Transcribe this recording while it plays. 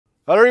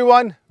Hello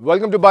everyone,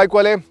 welcome to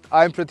BikeWale.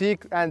 I'm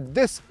Prateek and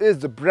this is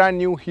the brand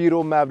new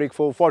Hero Mavrick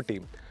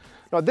 440.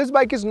 Now this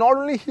bike is not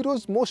only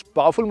Hero's most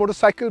powerful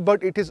motorcycle,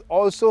 but it is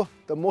also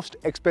the most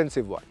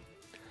expensive one.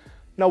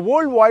 Now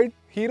worldwide,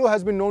 Hero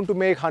has been known to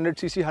make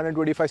 100cc,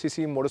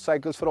 125cc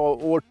motorcycles for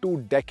over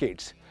 2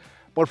 decades.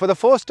 But for the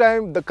first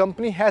time, the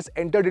company has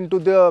entered into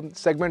the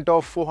segment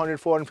of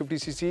 400,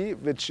 450cc,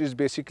 which is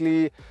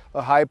basically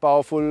a high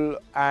powerful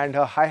and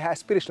a high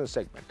aspirational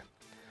segment.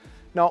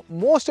 Now,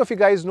 most of you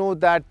guys know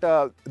that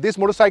this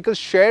motorcycle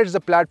shares the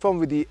platform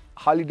with the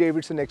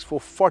Harley-Davidson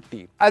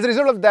X440. As a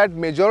result of that,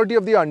 majority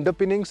of the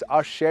underpinnings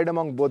are shared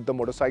among both the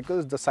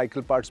motorcycles, the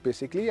cycle parts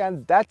basically,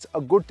 and that's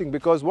a good thing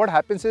because what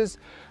happens is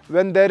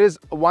when there is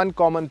one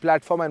common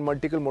platform and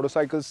multiple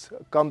motorcycles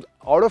come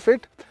out of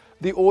it,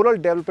 the overall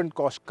development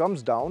cost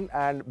comes down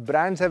and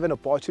brands have an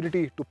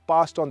opportunity to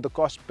pass on the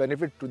cost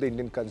benefit to the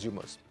Indian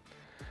consumers.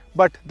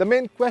 But the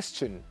main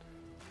question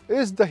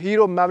is, the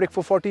Hero Mavrick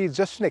 440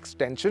 just an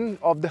extension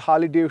of the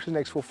Harley-Davidson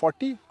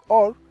X440,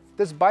 or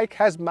this bike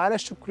has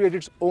managed to create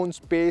its own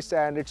space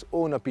and its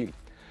own appeal?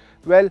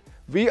 Well,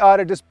 we are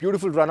at this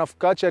beautiful run of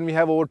Kutch and we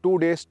have over 2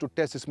 days to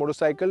test this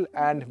motorcycle,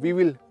 and we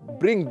will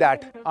bring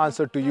that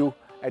answer to you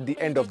at the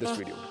end of this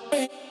video.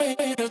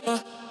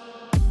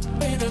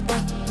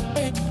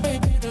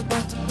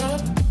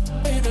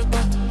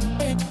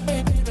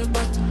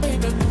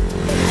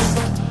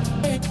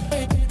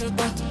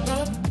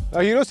 Now,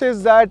 Hero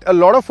says that a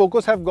lot of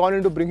focus have gone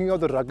into bringing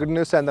out the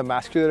ruggedness and the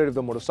muscularity of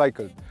the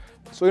motorcycle.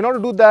 So in order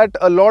to do that,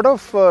 a lot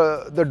of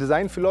the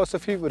design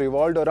philosophy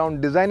revolved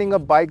around designing a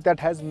bike that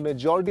has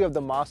majority of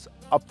the mass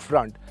up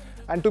front.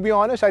 And to be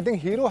honest, I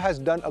think Hero has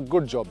done a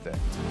good job there.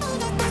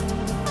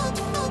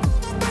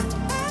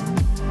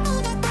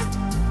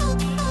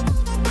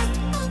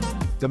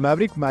 The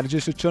Mavrick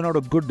manages to churn out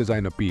a good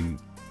design appeal.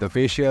 The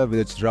fascia with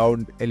its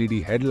round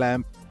LED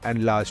headlamp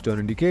and large turn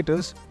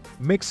indicators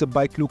makes the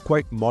bike look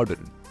quite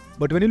modern.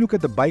 But when you look at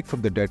the bike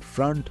from the dead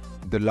front,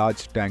 the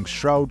large tank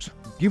shrouds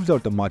gives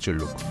out the macho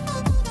look.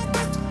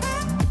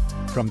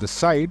 From the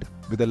side,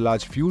 with a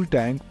large fuel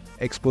tank,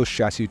 exposed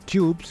chassis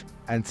tubes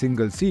and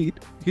single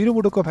seat, Hero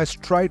MotoCorp has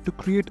tried to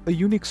create a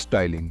unique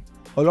styling.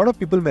 A lot of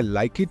people may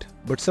like it,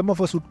 but some of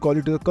us would call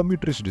it a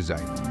commuterist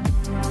design.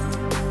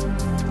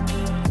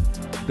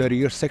 The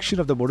rear section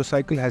of the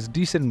motorcycle has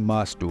decent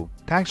mass too,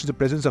 thanks to the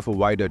presence of a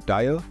wider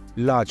tire,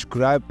 large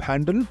grab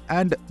handle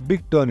and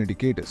big turn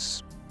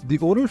indicators. The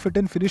overall fit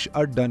and finish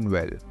are done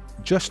well,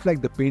 just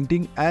like the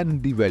painting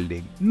and the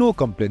welding. No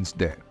complaints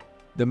there.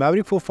 The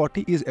Mavrick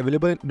 440 is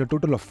available in a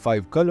total of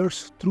 5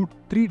 colors through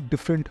 3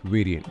 different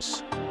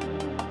variants.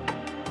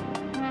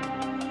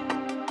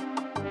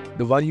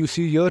 The one you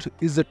see here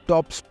is the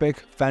top spec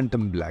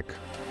Phantom Black.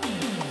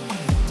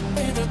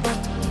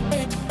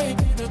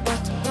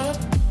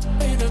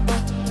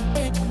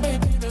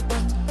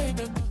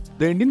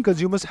 The Indian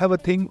consumers have a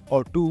thing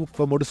or two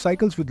for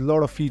motorcycles with a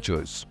lot of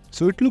features,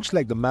 so it looks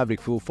like the Mavrick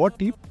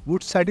 440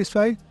 would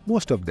satisfy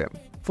most of them.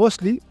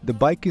 Firstly, the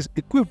bike is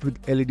equipped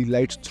with LED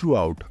lights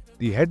throughout,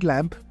 the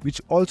headlamp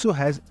which also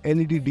has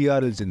LED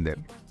DRLs in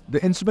them.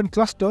 The instrument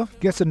cluster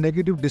gets a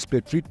negative display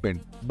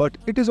treatment, but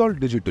it is all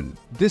digital.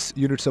 This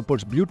unit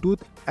supports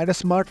Bluetooth and a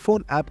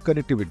smartphone app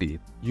connectivity.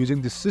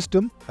 Using this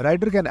system, a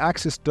rider can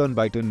access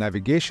turn-by-turn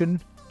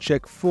navigation,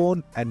 check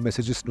phone and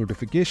messages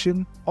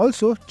notification,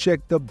 also check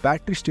the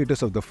battery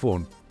status of the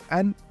phone,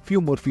 and few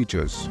more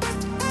features.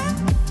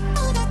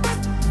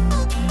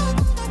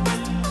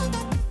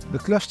 The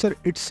cluster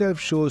itself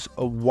shows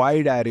a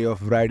wide array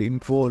of ride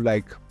info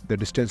like the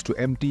distance to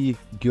empty,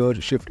 gear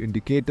shift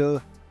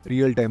indicator,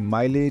 real-time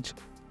mileage,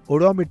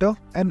 odometer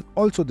and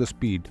also the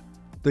speed.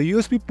 The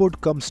USB port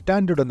comes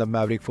standard on the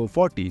Mavrick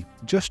 440,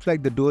 just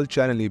like the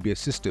dual-channel ABS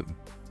system.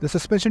 The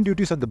suspension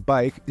duties on the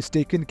bike is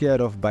taken care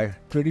of by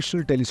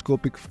traditional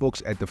telescopic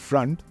forks at the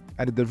front,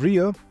 and at the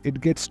rear it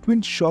gets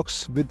twin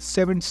shocks with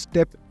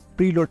 7-step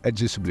preload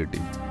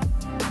adjustability.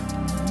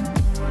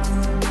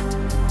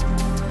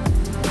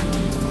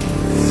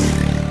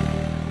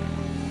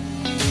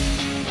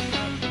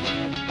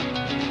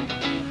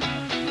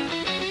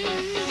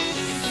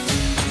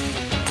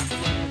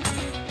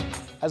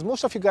 As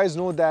most of you guys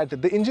know that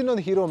the engine on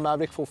the Hero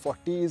Mavrick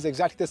 440 is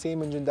exactly the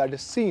same engine that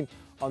is seen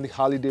on the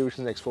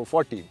Harley-Davidson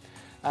X440.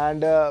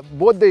 And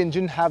both the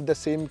engine have the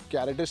same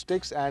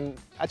characteristics, and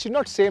actually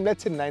not same,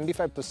 let's say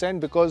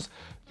 95%, because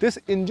this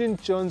engine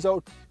churns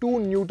out 2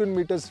 Newton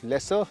meters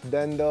lesser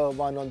than the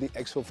one on the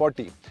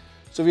X440.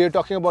 So we are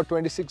talking about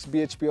 26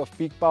 bhp of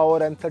peak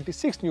power and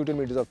 36 Newton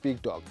meters of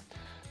peak torque.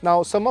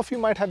 Now some of you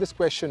might have this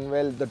question,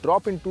 well, the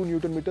drop in 2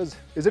 Newton meters,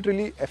 is it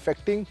really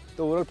affecting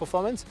the overall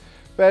performance?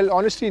 Well,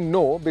 honestly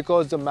no,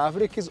 because the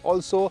Mavrick is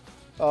also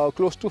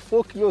close to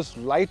 4 kilos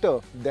lighter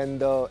than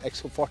the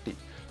X440.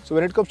 So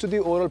when it comes to the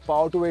overall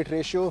power to weight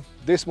ratio,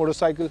 this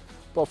motorcycle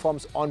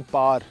performs on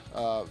par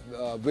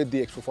with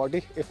the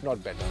X440, if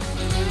not better.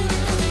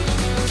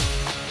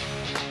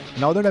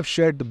 Now that I've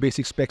shared the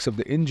basic specs of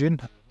the engine,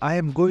 I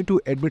am going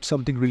to admit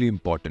something really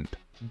important.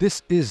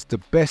 This is the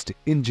best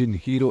engine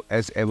Hero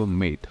has ever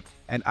made.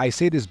 And I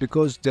say this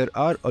because there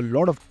are a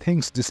lot of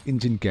things this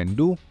engine can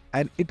do,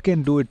 and it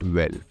can do it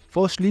well.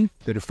 Firstly,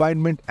 the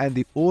refinement and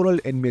the overall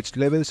NVH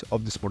levels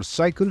of this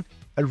motorcycle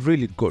are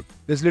really good.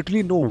 There's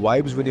literally no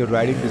vibes when you're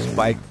riding this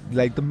bike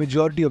like the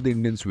majority of the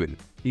Indians will.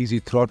 Easy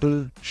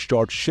throttle,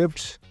 short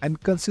shifts,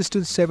 and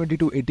consistent 70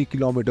 to 80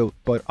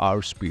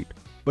 km/h speed.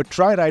 But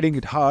try riding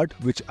it hard,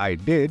 which I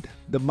did.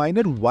 The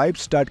minor vibes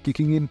start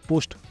kicking in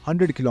post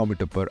 100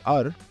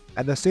 km/h,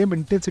 and the same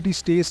intensity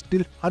stays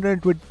till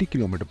 120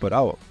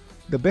 km/h.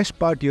 The best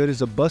part here is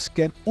the buzz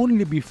can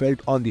only be felt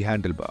on the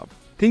handlebar.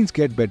 Things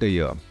get better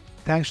here,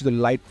 thanks to the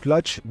light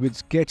clutch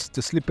which gets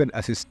the slip and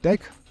assist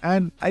tech,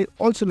 and I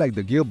also like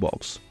the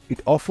gearbox.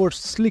 It offers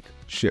slick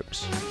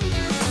shifts.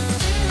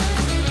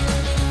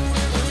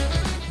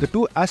 The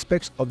two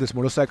aspects of this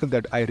motorcycle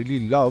that I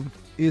really love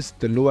is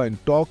the low end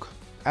torque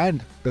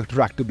and the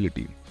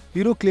tractability.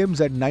 Hero claims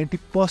that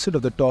 90%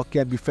 of the torque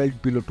can be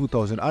felt below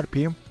 2000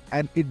 RPM,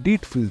 and it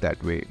did feel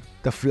that way.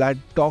 The flat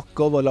torque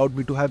curve allowed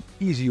me to have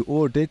easy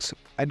overtakes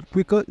and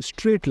quicker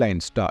straight line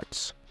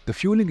starts. The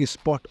fueling is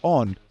spot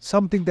on,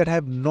 something that I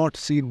have not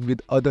seen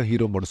with other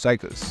Hero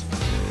motorcycles.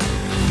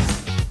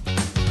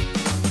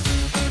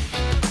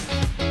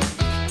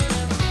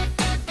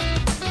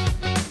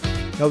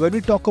 Now when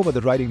we talk about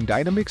the riding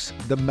dynamics,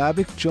 the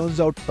Mavrick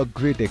churns out a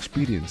great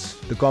experience.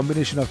 The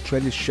combination of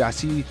trellis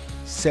chassis,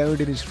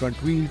 17-inch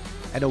front wheel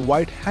and a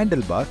wide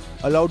handlebar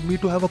allowed me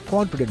to have a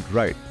confident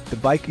ride. The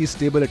bike is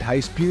stable at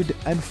high speed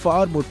and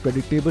far more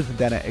predictable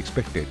than I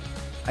expected.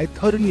 I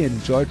thoroughly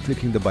enjoyed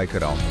flicking the bike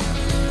around.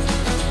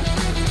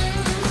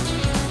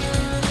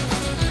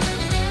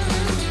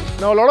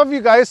 Now a lot of you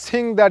guys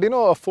think that, a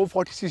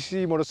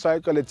 440cc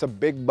motorcycle, it's a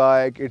big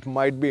bike, it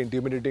might be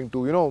intimidating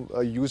to,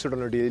 use it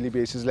on a daily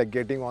basis, like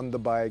getting on the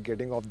bike,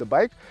 getting off the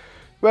bike.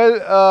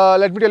 Well,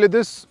 let me tell you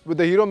this, with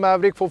the Hero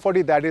Mavrick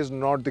 440, that is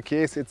not the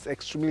case. It's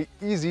extremely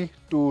easy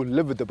to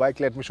live with the bike.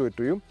 Let me show it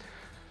to you.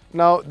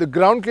 Now, the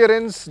ground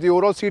clearance, the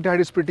overall seat height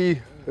is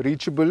pretty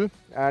reachable,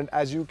 and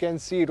as you can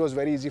see, it was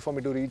very easy for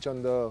me to reach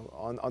on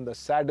the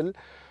saddle.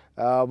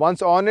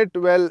 Once on it,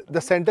 well,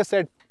 the center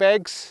set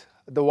pegs,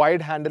 the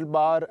wide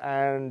handlebar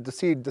and the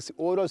seat, the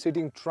overall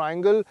seating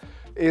triangle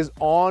is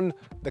on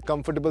the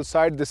comfortable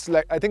side. This is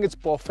I think it's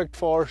perfect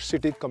for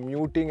city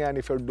commuting and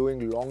if you're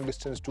doing long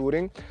distance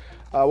touring.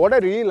 What I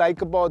really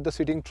like about the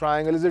seating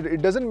triangle is that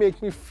it doesn't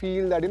make me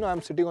feel that,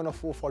 I'm sitting on a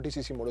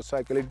 440cc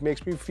motorcycle. It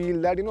makes me feel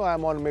that,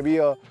 I'm on maybe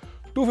a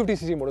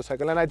 250cc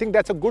motorcycle, and I think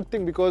that's a good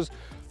thing because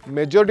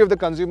majority of the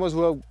consumers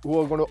who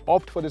are going to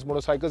opt for these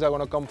motorcycles are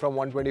going to come from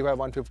 125,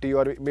 150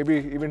 or maybe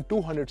even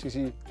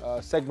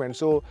 200cc segment.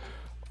 So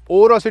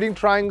overall seating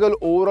triangle,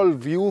 overall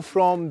view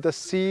from the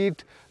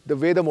seat, the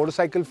way the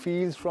motorcycle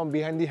feels from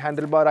behind the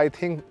handlebar, I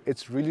think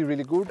it's really,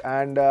 really good.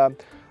 And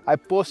I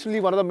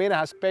personally, one of the main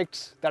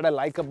aspects that I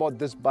like about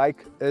this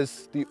bike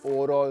is the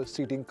overall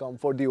seating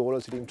comfort, the overall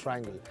seating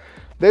triangle.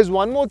 There's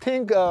one more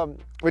thing,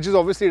 which is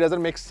obviously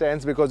doesn't make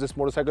sense because this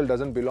motorcycle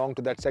doesn't belong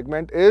to that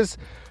segment, is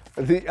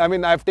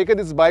I've taken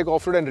this bike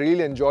off-road and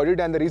really enjoyed it.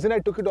 And the reason I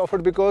took it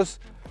off-road because,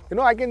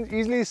 I can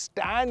easily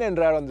stand and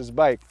ride on this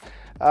bike.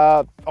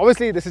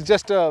 Obviously, this is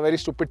just a very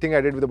stupid thing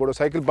I did with the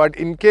motorcycle, but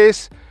in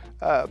case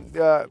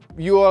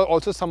you are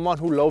also someone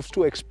who loves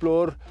to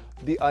explore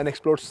the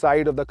unexplored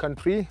side of the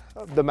country,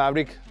 the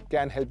Mavrick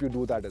can help you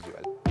do that as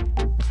well.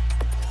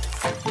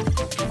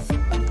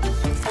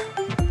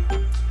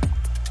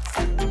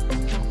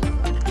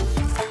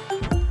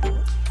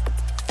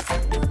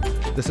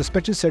 The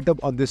suspension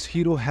setup on this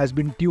Hero has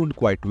been tuned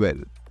quite well.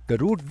 The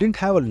route didn't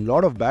have a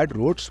lot of bad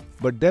roads,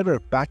 but there were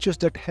patches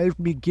that helped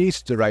me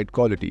gauge the ride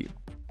quality.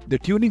 The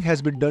tuning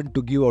has been done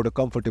to give out a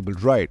comfortable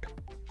ride.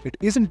 It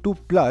isn't too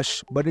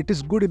plush, but it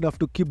is good enough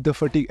to keep the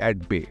fatigue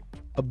at bay.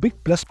 A big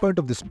plus point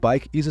of this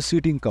bike is the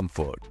seating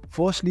comfort.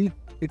 Firstly,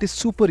 it is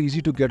super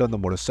easy to get on the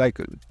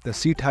motorcycle. The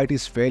seat height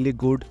is fairly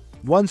good.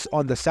 Once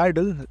on the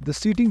saddle, the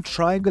seating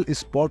triangle is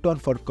spot on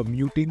for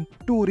commuting,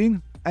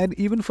 touring, and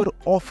even for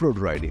off-road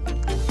riding.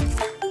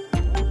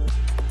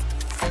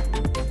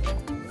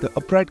 The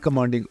upright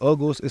commanding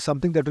ergos is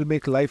something that will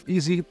make life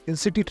easy in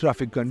city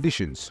traffic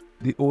conditions.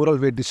 The overall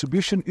weight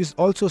distribution is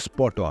also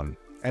spot on.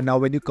 And now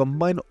when you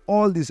combine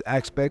all these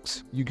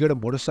aspects, you get a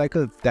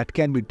motorcycle that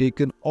can be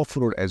taken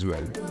off-road as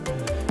well.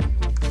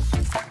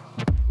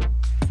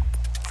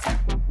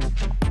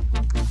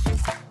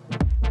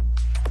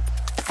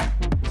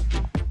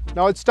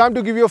 Now it's time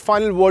to give you a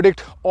final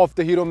verdict of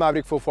the Hero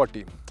Mavrick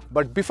 440.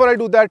 But before I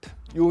do that,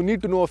 you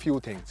need to know a few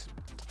things.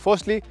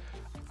 Firstly,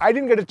 I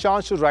didn't get a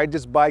chance to ride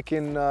this bike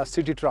in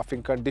city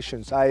traffic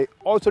conditions. I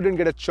also didn't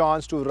get a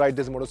chance to ride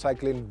this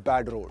motorcycle in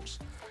bad roads.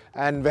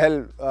 And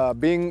well,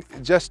 being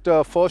just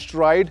a first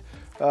ride,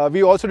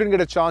 we also didn't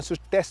get a chance to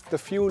test the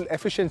fuel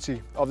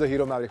efficiency of the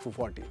Hero Mavrick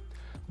 440.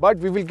 But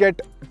we will get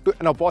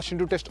an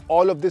opportunity to test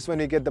all of this when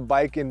we get the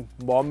bike in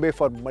Bombay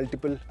for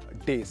multiple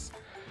days.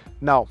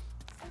 Now,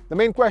 the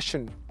main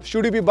question,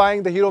 should you be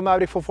buying the Hero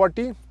Mavrick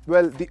 440?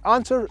 Well, the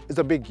answer is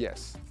a big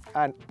yes.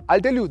 And I'll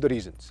tell you the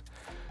reasons.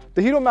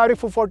 The Hero Mavrick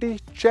 440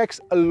 checks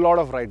a lot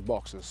of right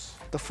boxes.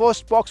 The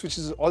first box, which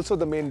is also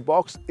the main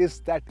box, is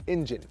that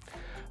engine.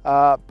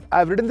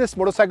 I've ridden this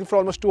motorcycle for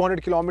almost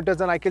 200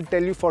 kilometers and I can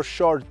tell you for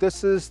sure,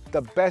 this is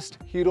the best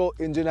Hero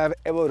engine I've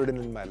ever ridden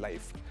in my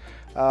life.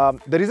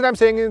 The reason I'm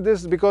saying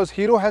this is because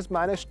Hero has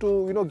managed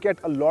to, get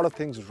a lot of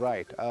things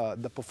right.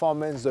 The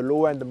performance, the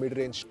low and the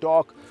mid-range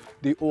torque,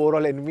 the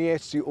overall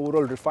NVH, the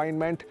overall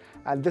refinement,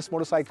 and this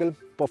motorcycle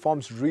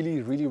performs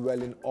really, really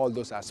well in all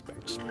those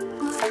aspects.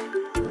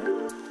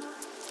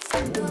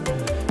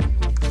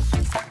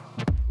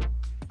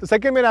 The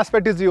second main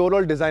aspect is the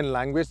overall design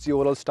language, the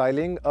overall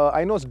styling.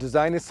 I know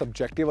design is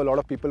subjective. A lot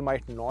of people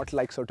might not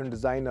like certain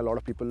design. A lot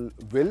of people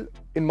will.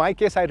 In my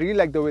case, I really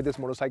like the way this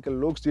motorcycle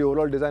looks. The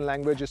overall design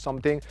language is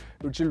something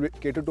which will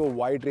cater to a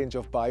wide range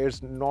of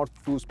buyers, not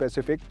too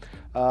specific.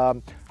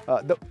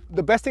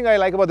 The best thing I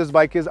like about this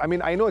bike is, I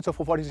know it's a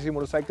 440cc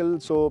motorcycle,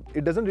 so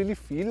it doesn't really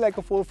feel like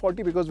a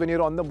 440 because when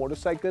you're on the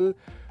motorcycle,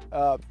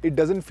 it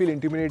doesn't feel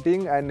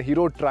intimidating, and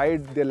Hero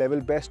tried their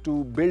level best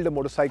to build a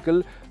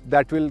motorcycle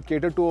that will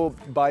cater to a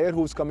buyer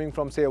who's coming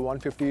from, say, a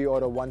 150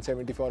 or a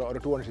 174 or a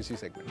 200cc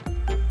segment.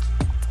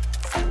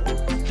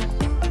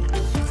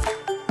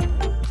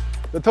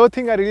 The third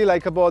thing I really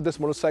like about this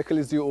motorcycle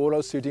is the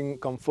overall seating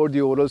comfort,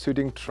 the overall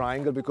seating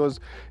triangle, because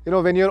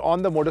when you're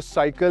on the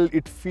motorcycle,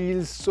 it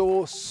feels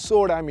so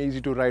damn easy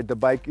to ride the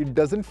bike. It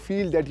doesn't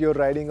feel that you're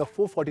riding a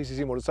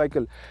 440cc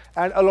motorcycle.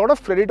 And a lot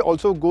of credit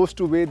also goes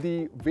to where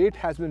the weight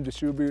has been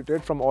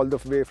distributed from all the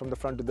way from the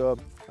front to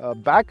the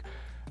back.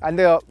 And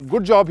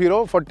good job,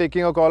 Hero, for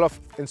taking a call of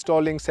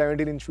installing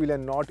 17-inch wheel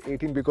and not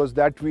 18, because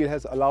that wheel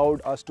has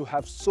allowed us to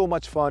have so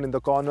much fun in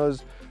the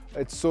corners.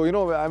 It's so,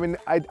 I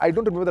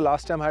don't remember the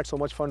last time I had so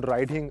much fun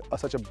riding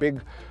such a big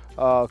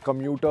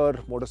commuter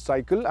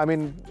motorcycle.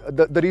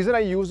 The reason I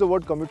use the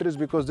word commuter is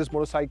because this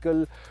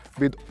motorcycle,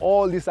 with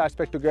all these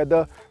aspects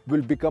together,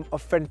 will become a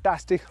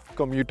fantastic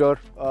commuter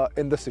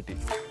in the city.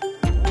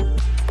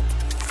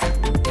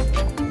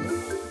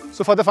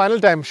 So for the final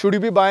time, should you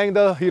be buying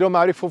the Hero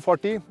Mavrick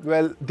 440?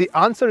 Well, the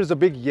answer is a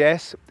big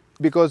yes,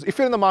 because if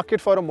you're in the market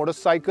for a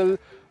motorcycle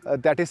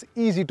that is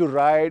easy to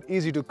ride,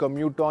 easy to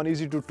commute on,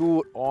 easy to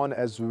tour on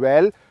as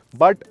well,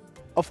 but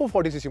a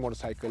 440cc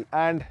motorcycle,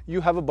 and you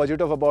have a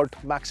budget of about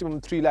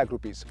maximum 3 lakh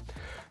rupees,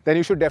 then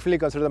you should definitely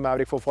consider the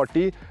Mavrick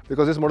 440,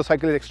 because this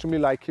motorcycle is extremely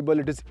likable,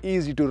 it is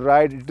easy to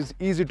ride, it is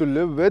easy to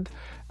live with,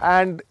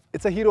 and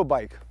it's a Hero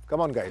bike. Come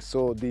on guys,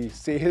 so the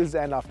sales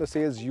and after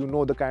sales,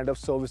 the kind of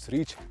service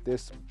reach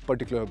this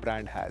particular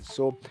brand has.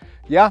 So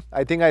yeah,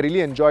 I think I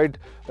really enjoyed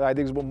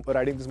riding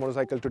this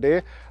motorcycle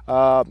today.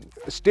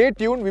 Stay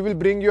tuned, we will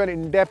bring you an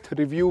in-depth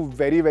review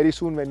very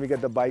soon when we get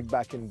the bike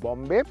back in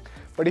Bombay.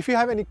 But if you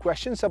have any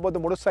questions about the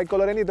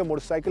motorcycle or any of the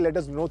motorcycle, let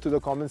us know through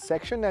the comment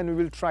section and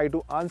we will try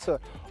to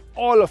answer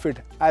all of it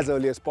as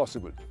early as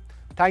possible.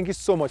 Thank you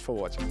so much for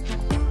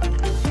watching.